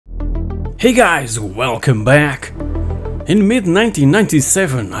Hey guys, welcome back! In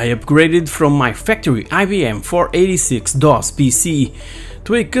mid-1997 I upgraded from my factory IBM 486 DOS PC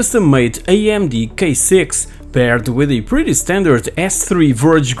to a custom-made AMD K6 paired with a pretty standard S3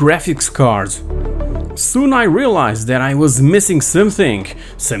 Verge graphics card. Soon I realized that I was missing something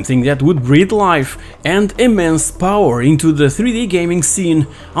that would breathe life and immense power into the 3D gaming scene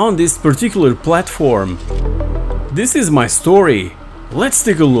on this particular platform. This is my story. Let's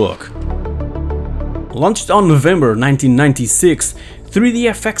take a look. Launched on November 1996,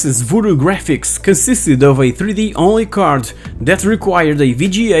 3dfx's Voodoo graphics consisted of a 3D-only card that required a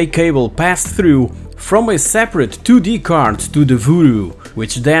VGA cable passed through from a separate 2D card to the Voodoo,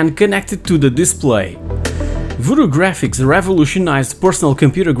 which then connected to the display. Voodoo graphics revolutionized personal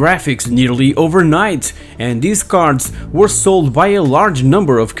computer graphics nearly overnight, and these cards were sold by a large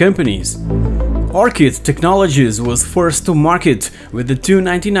number of companies. Orchid Technologies was first to market with the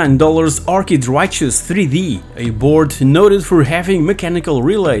 $299 Orchid Righteous 3D, a board noted for having mechanical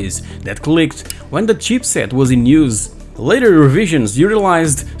relays that clicked when the chipset was in use. Later revisions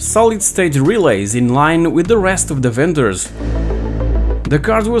utilized solid-state relays in line with the rest of the vendors. The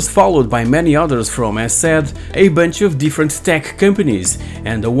card was followed by many others from, as said, a bunch of different tech companies,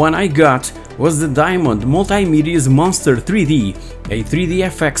 and the one I got was the Diamond Multimedia's Monster 3D, a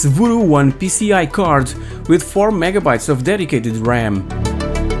 3dfx Voodoo 1 PCI card with 4 MB of dedicated RAM.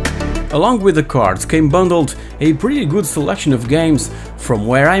 Along with the card came bundled a pretty good selection of games, from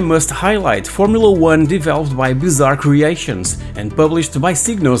where I must highlight Formula 1 developed by Bizarre Creations and published by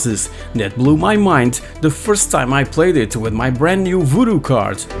Psygnosis that blew my mind the first time I played it with my brand new Voodoo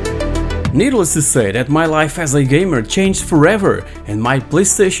card. Needless to say that my life as a gamer changed forever and my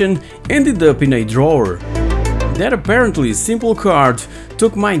PlayStation ended up in a drawer. That apparently simple card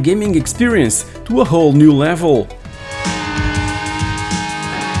took my gaming experience to a whole new level.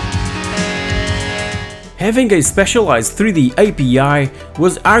 Having a specialized 3D API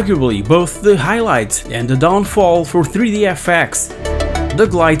was arguably both the highlight and the downfall for 3dfx. The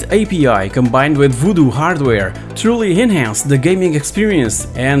Glide API combined with Voodoo hardware truly enhanced the gaming experience,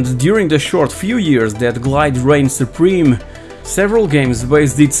 and during the short few years that Glide reigned supreme, several games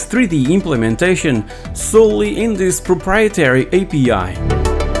based its 3D implementation solely in this proprietary API.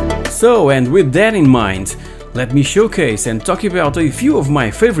 So, and with that in mind, let me showcase and talk about a few of my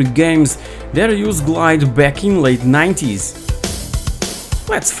favorite games that used Glide back in late 90s.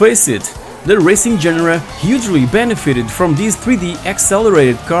 Let's face it, the racing genre hugely benefited from these 3D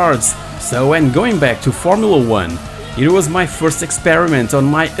accelerated cards, so when going back to Formula 1, it was my first experiment on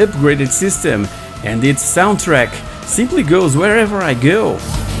my upgraded system, and its soundtrack simply goes wherever I go.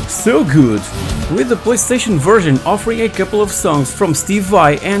 So good! With the PlayStation version offering a couple of songs from Steve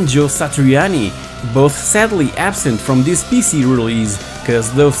Vai and Joe Satriani, both sadly absent from this PC release,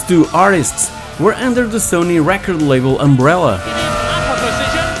 cause those two artists were under the Sony record label umbrella.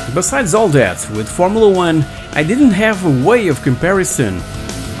 Besides all that, with Formula 1, I didn't have a way of comparison.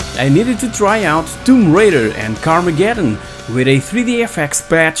 I needed to try out Tomb Raider and Carmageddon with a 3dfx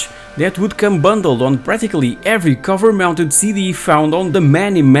patch that would come bundled on practically every cover-mounted CD found on the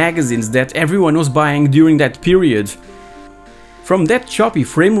many magazines that everyone was buying during that period. From that choppy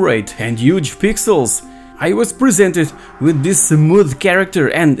frame rate and huge pixels, I was presented with this smooth character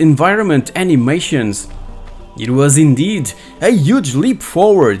and environment animations. It was indeed a huge leap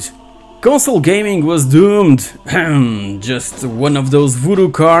forward. Console gaming was doomed. Just one of those Voodoo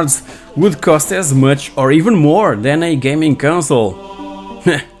cards would cost as much or even more than a gaming console.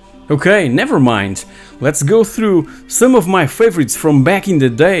 Okay, never mind. Let's go through some of my favorites from back in the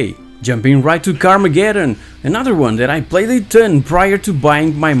day. Jumping right to Carmageddon, another one that I played a ton prior to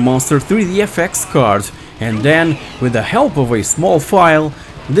buying my Monster 3dfx card, and then, with the help of a small file,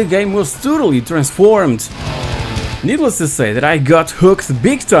 the game was totally transformed. Needless to say that I got hooked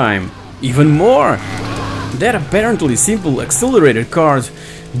big time, even more. That apparently simple accelerated card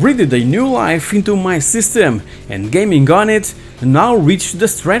breathed a new life into my system, and gaming on it now reached the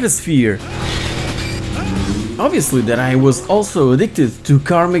stratosphere. Obviously that I was also addicted to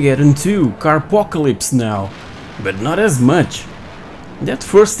Carmageddon 2, Carpocalypse now, but not as much. That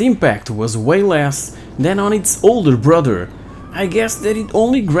first impact was way less than on its older brother. I guess that it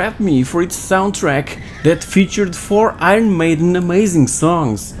only grabbed me for its soundtrack that featured 4 Iron Maiden amazing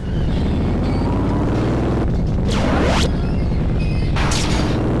songs.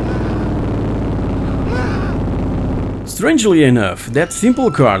 Strangely enough, that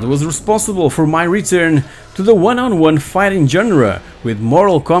simple card was responsible for my return to the one-on-one fighting genre with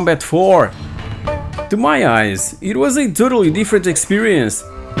Mortal Kombat 4. To my eyes, it was a totally different experience.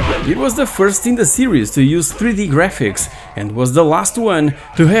 It was the first in the series to use 3D graphics and was the last one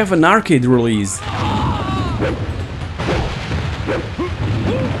to have an arcade release.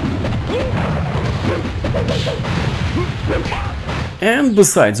 And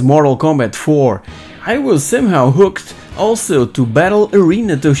besides Mortal Kombat 4, I was somehow hooked also to Battle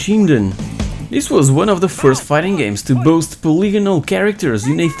Arena Toshinden. This was one of the first fighting games to boast polygonal characters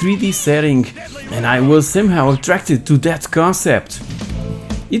in a 3D setting, and I was somehow attracted to that concept.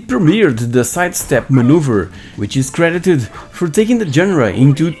 It premiered the sidestep maneuver, which is credited for taking the genre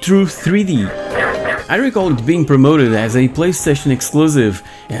into true 3D. I recall it being promoted as a PlayStation exclusive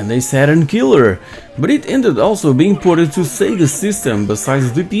and a Saturn killer, but it ended also being ported to Sega system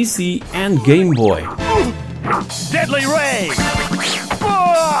besides the PC and Game Boy. Deadly Ray!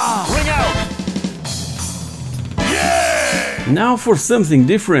 Ring out! Yeah! Now for something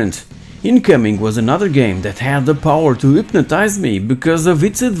different. Incoming was another game that had the power to hypnotize me because of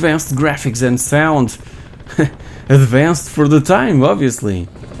its advanced graphics and sound. Advanced for the time, obviously.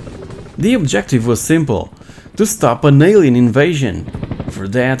 The objective was simple: to stop an alien invasion. For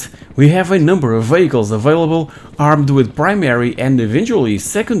that, we have a number of vehicles available, armed with primary and eventually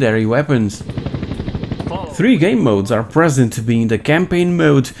secondary weapons. 3 game modes are present, being the campaign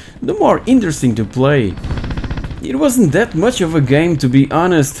mode the more interesting to play. It wasn't that much of a game, to be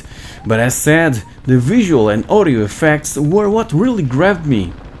honest, but as said, the visual and audio effects were what really grabbed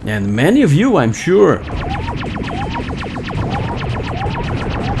me, and many of you, I'm sure.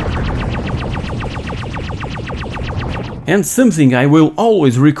 And something I will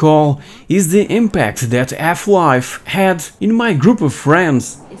always recall is the impact that Half-Life had in my group of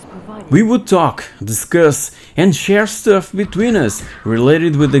friends. We would talk, discuss and share stuff between us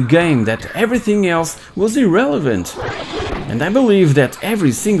related with the game that everything else was irrelevant. And I believe that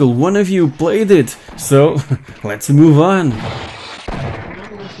every single one of you played it, so let's move on.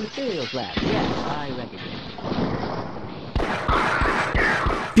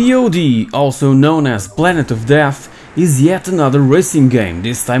 POD, also known as Planet of Death, is yet another racing game,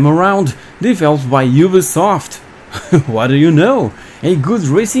 this time around developed by Ubisoft. What do you know? A good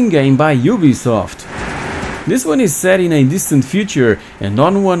racing game by Ubisoft. This one is set in a distant future and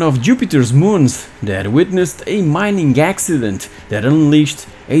on one of Jupiter's moons that witnessed a mining accident that unleashed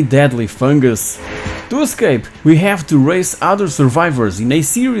a deadly fungus. To escape, we have to race other survivors in a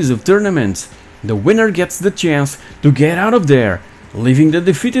series of tournaments. The winner gets the chance to get out of there, leaving the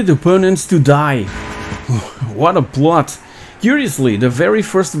defeated opponents to die. What a plot! Curiously, the very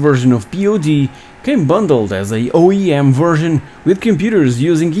first version of POD came bundled as a OEM version with computers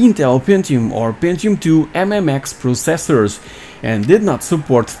using Intel Pentium or Pentium 2 MMX processors and did not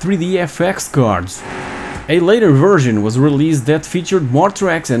support 3DFX cards. A later version was released that featured more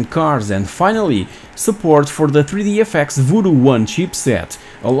tracks and cars, and finally support for the 3DFX Voodoo 1 chipset,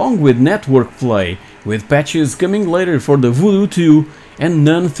 along with network play, with patches coming later for the Voodoo 2 and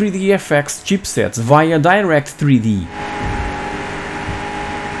non-3DFX chipsets via Direct3D.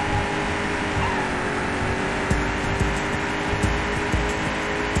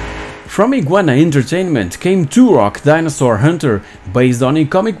 From Iguana Entertainment came Turok Dinosaur Hunter, based on a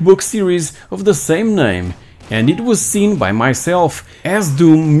comic book series of the same name, and it was seen by myself as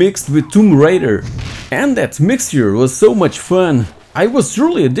Doom mixed with Tomb Raider. And that mixture was so much fun, I was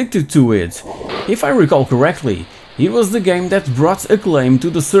truly addicted to it. If I recall correctly, it was the game that brought acclaim to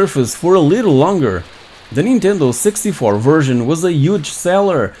the surface for a little longer. The Nintendo 64 version was a huge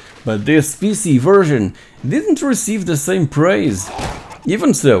seller, but this PC version didn't receive the same praise.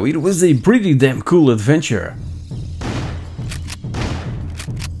 Even so, it was a pretty damn cool adventure.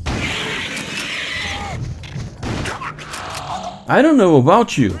 I don't know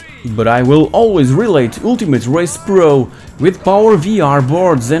about you, but I will always relate Ultimate Race Pro with Power VR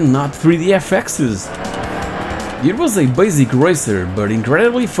boards and not 3DFXs. It was a basic racer, but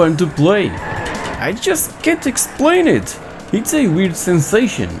incredibly fun to play. I just can't explain it. It's a weird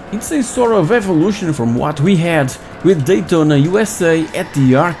sensation. It's a sort of evolution from what we had with Daytona USA at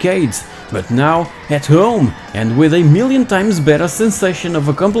the arcades, but now at home and with a million times better sensation of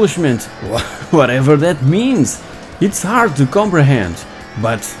accomplishment, whatever that means. It's hard to comprehend,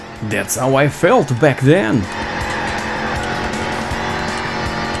 but that's how I felt back then.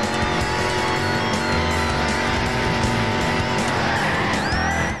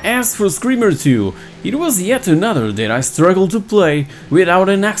 As for Screamer 2, it was yet another that I struggled to play without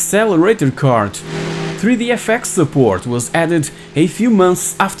an accelerator card. 3DFX support was added a few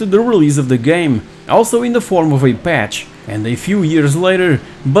months after the release of the game, also in the form of a patch, and a few years later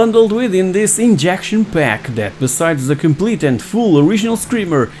bundled within this injection pack that, besides the complete and full original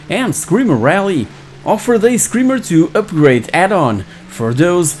Screamer and Screamer Rally, offered a Screamer 2 upgrade add-on for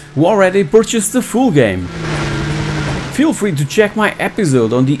those who already purchased the full game. Feel free to check my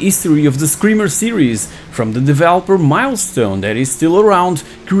episode on the history of the Screamer series from the developer Milestone that is still around,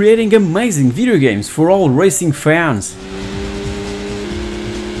 creating amazing video games for all racing fans.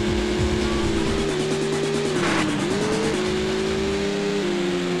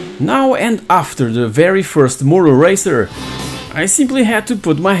 Now and after the very first Moto Racer, I simply had to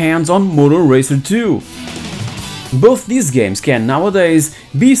put my hands on Moto Racer 2. Both these games can nowadays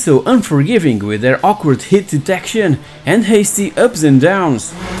be so unforgiving with their awkward hit detection and hasty ups and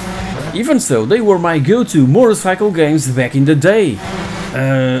downs. Even so, they were my go-to motorcycle games back in the day.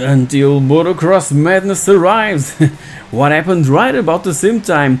 Until Motocross Madness arrived. What happened right about the same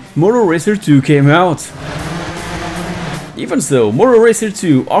time Moto Racer 2 came out. Even so, Moto Racer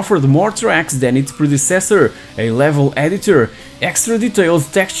 2 offered more tracks than its predecessor, a level editor, extra detailed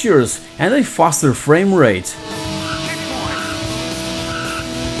textures and a faster frame rate.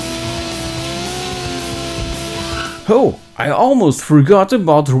 Oh, I almost forgot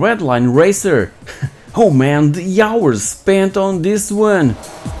about Redline Racer. Oh man, the hours spent on this one.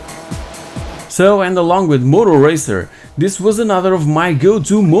 So, and along with Moto Racer, this was another of my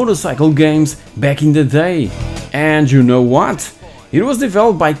go-to motorcycle games back in the day. And you know what? It was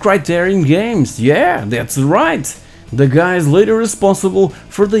developed by Criterion Games, yeah, that's right! The guys later responsible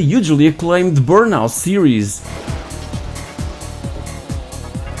for the hugely acclaimed Burnout series.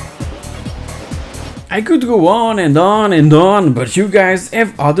 I could go on and on and on, but you guys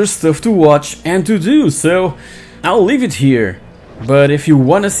have other stuff to watch and to do, so I'll leave it here. But if you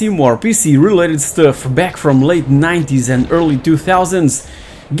wanna see more PC related stuff back from late 90s and early 2000s,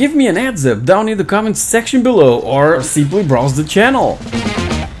 give me an heads up down in the comments section below or simply browse the channel.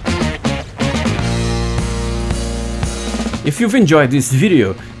 If you've enjoyed this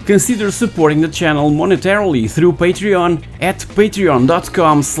video, consider supporting the channel monetarily through Patreon at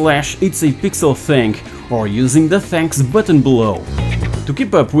patreon.com/itsaPIXELthing or using the thanks button below. To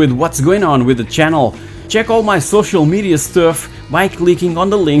keep up with what's going on with the channel, check all my social media stuff by clicking on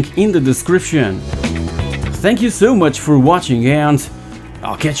the link in the description. Thank you so much for watching and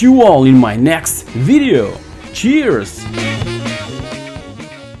I'll catch you all in my next video. Cheers!